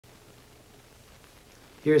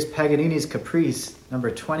Here's Paganini's Caprice,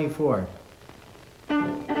 number 24.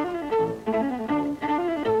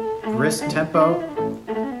 Brisk tempo.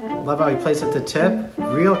 Love how he plays at the tip.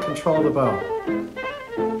 Real control of the bow.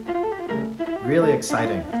 Really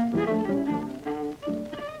exciting.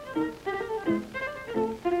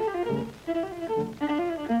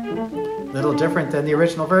 Little different than the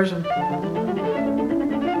original version.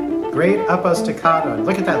 Great up-bow staccato.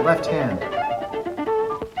 Look at that left hand.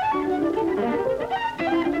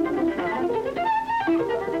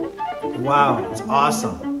 Wow, it's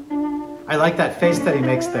awesome. I like that face that he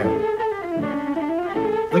makes there.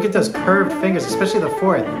 Look at those curved fingers, especially the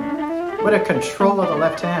fourth. What a control of the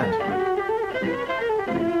left hand.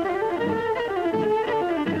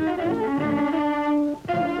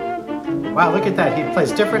 Wow, look at that. He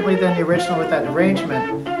plays differently than the original with that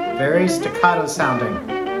arrangement. Very staccato sounding.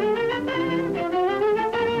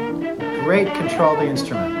 Great control of the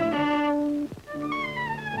instrument.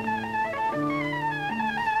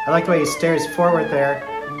 I like the way he stares forward there.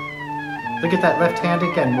 Look at that left hand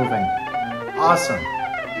again moving. Awesome.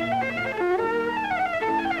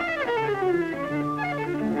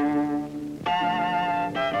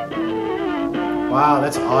 Wow,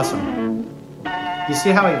 that's awesome. You see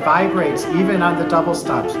how he vibrates even on the double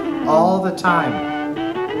stops all the time.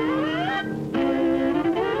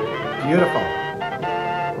 Beautiful.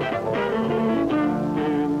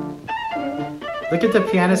 Look at the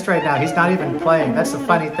pianist right now. He's not even playing. That's the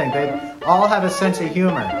funny thing. They all have a sense of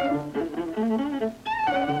humor.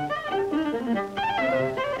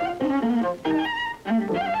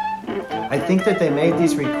 I think that they made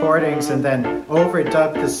these recordings and then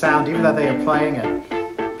overdubbed the sound, even though they are playing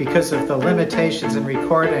it, because of the limitations in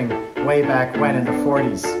recording way back when in the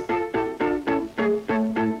 40s.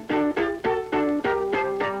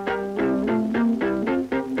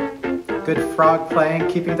 Good frog playing,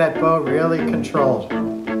 keeping that bow really controlled.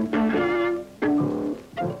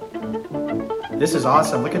 This is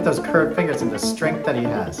awesome. Look at those curved fingers and the strength that he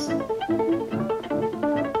has.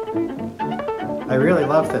 I really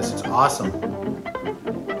love this. It's awesome.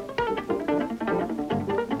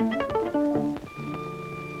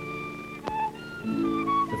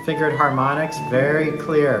 The fingered harmonics, very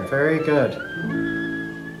clear, very good.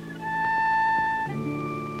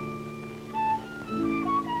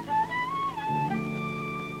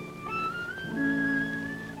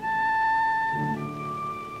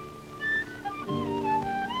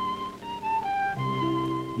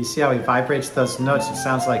 You see how he vibrates those notes? It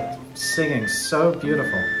sounds like singing. So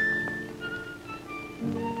beautiful.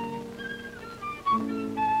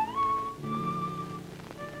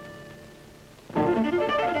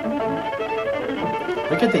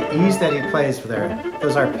 Look at the ease that he plays there.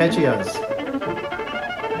 Those arpeggios.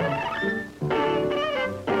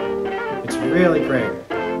 It's really great.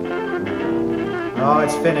 Oh,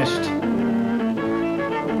 it's finished.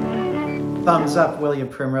 Thumbs up, William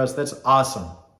Primrose. That's awesome.